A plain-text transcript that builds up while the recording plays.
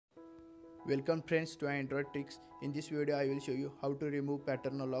Welcome friends to Android Tricks. In this video I will show you how to remove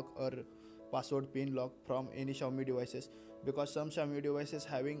pattern lock or password pin lock from any Xiaomi devices, because some Xiaomi devices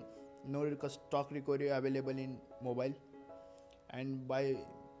having no stock recovery available in mobile, and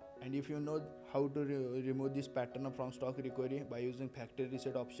if you know how to remove this pattern from stock recovery by using factory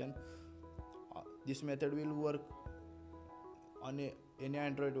reset option, this method will work on any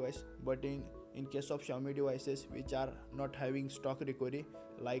Android device. But in case of Xiaomi devices which are not having stock recovery,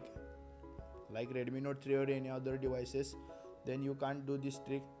 like Redmi Note 3 or any other devices, then you can't do this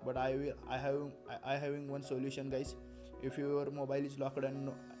trick. But I having one solution, guys. If your mobile is locked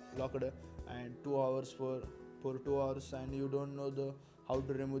and 2 hours for 2 hours and you don't know the how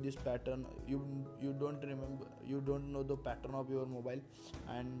to remove this pattern, you don't know the pattern of your mobile,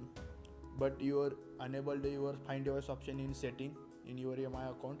 and but you are unable to your find device option in setting in your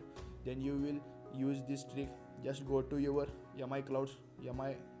EMI account, then you will use this trick. Just go to your EMI Cloud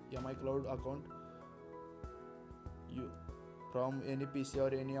account you from any PC or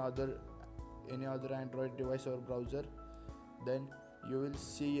any other Android device or browser. Then you will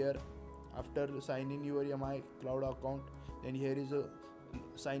see here, after signing your EMI Cloud account, then here is a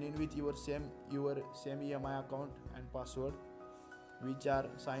sign in with your same EMI account and password which are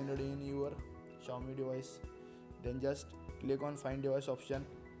signed in your Xiaomi device. Then just click on find device option.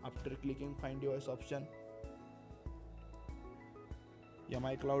 After clicking find device option,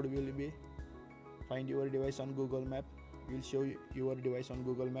 EMI Cloud will be find your device on Google Map, will show your device on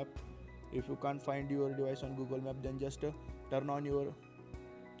Google Map. If you can't find your device on Google Map, then just turn on your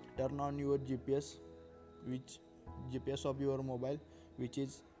GPS, which GPS of your mobile which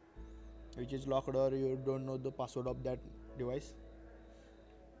is locked, or you don't know the password of that device.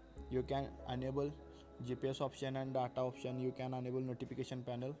 You can enable GPS option and data option. You can enable notification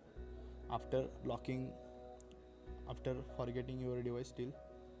panel after forgetting your device still.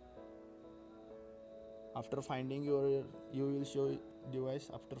 After finding you will show device.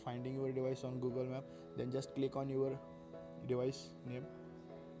 After finding your device on Google Map, then just click on your device name.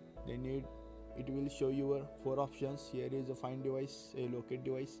 Then it will show your 4 options. Here is a find device, a locate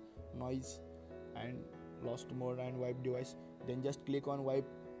device, noise, and lost mode, and wipe device. Then just click on wipe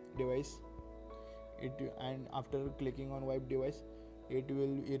device. And after clicking on wipe device, it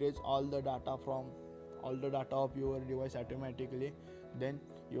will erase all the data of your device automatically. Then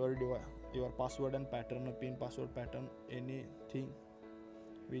your password and pattern, pin, password, pattern, anything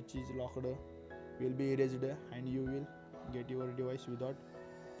which is locked will be erased, and you will get your device without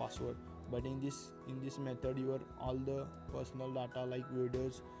password. But in this method, your all the personal data like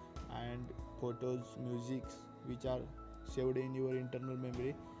videos and photos, music which are saved in your internal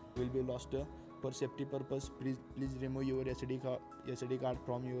memory will be lost. For safety purpose, please remove your SD card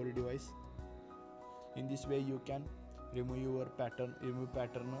from your device. In this way you can remove pattern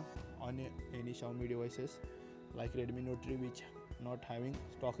on any Xiaomi devices like Redmi Note 3 which not having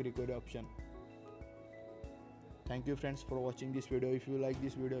stock recovery option. Thank you friends for watching this video. If you like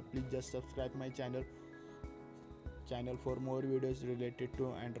this video, please just subscribe my channel for more videos related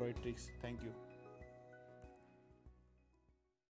to Android tricks. Thank you.